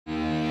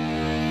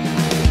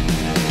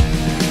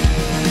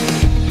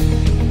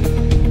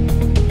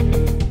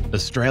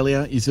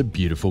Australia is a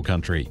beautiful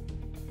country,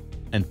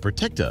 and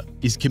Protecta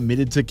is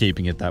committed to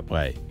keeping it that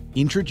way.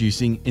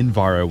 Introducing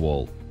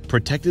EnviroWall,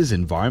 Protecta's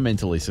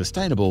environmentally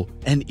sustainable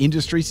and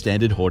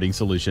industry-standard hoarding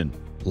solution.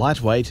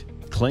 Lightweight,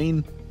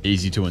 clean,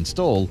 easy to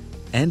install,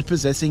 and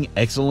possessing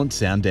excellent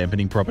sound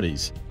dampening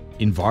properties.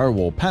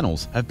 EnviroWall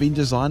panels have been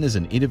designed as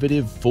an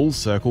innovative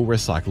full-circle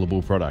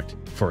recyclable product.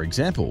 For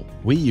example,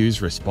 we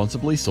use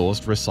responsibly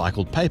sourced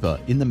recycled paper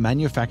in the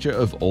manufacture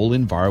of all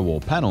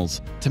EnviroWall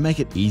panels to make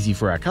it easy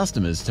for our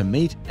customers to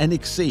meet and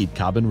exceed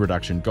carbon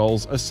reduction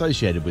goals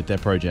associated with their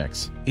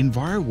projects.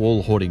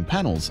 EnviroWall hoarding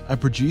panels are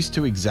produced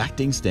to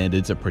exacting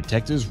standards at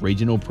Protecta's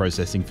regional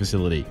processing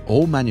facility.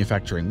 All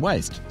manufacturing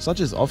waste,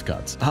 such as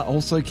offcuts, are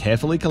also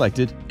carefully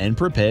collected and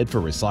prepared for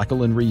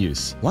recycle and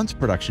reuse. Once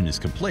production is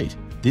complete,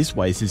 this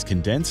waste is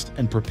condensed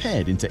and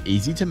prepared into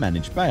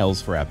easy-to-manage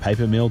bales for our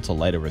paper mill to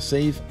later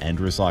receive and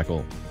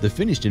recycle. The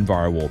finished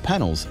EnviroWall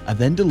panels are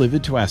then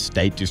delivered to our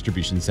state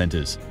distribution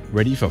centres,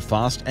 ready for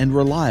fast and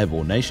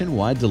reliable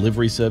nationwide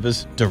delivery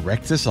service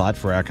direct to site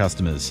for our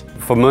customers.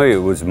 For me, it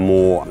was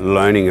more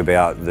learning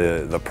about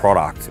the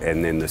product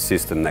and then the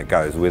system that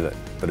goes with it.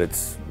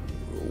 But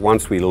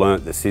once we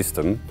learnt the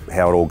system,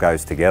 how it all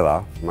goes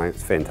together, mate,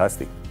 it's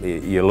fantastic.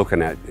 You're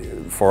looking at,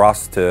 for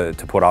us to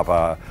put up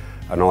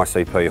an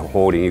ICP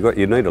hoarding,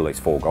 you need at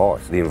least 4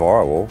 guys. The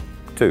EnviroWall,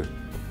 2.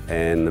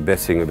 And the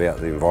best thing about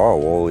the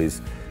EnviroWall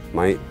is,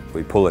 mate,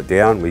 we pull it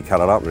down, we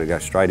cut it up and it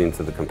goes straight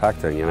into the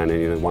compactor and you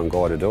only need 1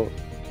 guy to do it.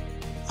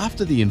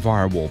 After the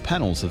EnviroWall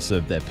panels have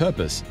served their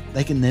purpose,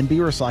 they can then be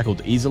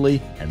recycled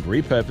easily and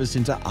repurposed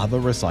into other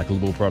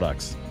recyclable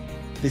products.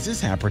 This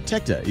is how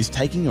Protecta is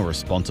taking a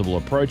responsible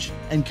approach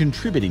and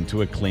contributing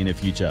to a cleaner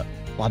future,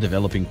 by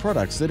developing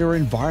products that are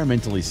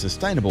environmentally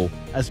sustainable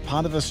as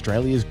part of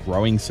Australia's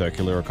growing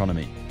circular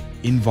economy.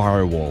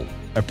 EnviroWall,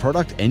 a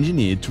product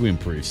engineered to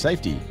improve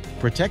safety,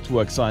 protect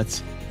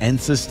worksites, and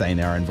sustain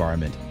our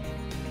environment.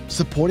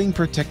 Supporting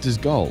Protecta's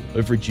goal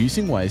of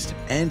reducing waste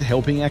and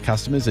helping our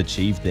customers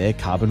achieve their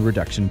carbon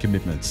reduction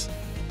commitments.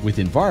 With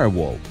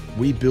EnviroWall,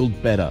 we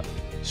build better,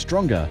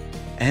 stronger,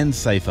 and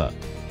safer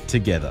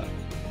together.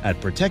 At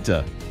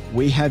Protecta,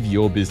 we have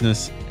your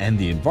business and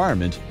the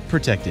environment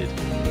protected.